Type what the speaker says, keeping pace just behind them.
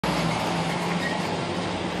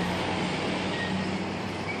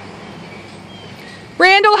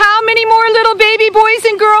Randall, how many more little baby boys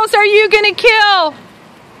and girls are you going to kill?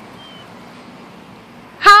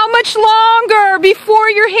 How much longer before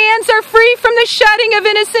your hands are free from the shedding of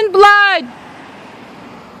innocent blood?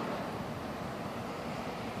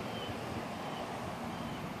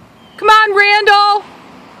 Come on, Randall.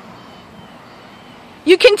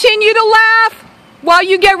 You continue to laugh while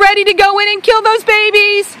you get ready to go in and kill those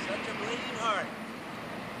babies. Such a bleeding heart.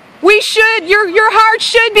 We should, your heart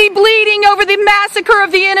should be bleeding over the massacre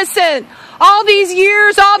of the innocent. All these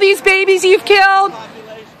years, all these babies you've killed,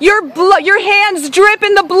 your hands drip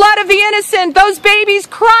in the blood of the innocent. Those babies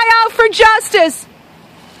cry out for justice.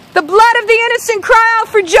 The blood of the innocent cry out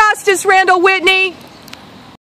for justice, Randall Whitney.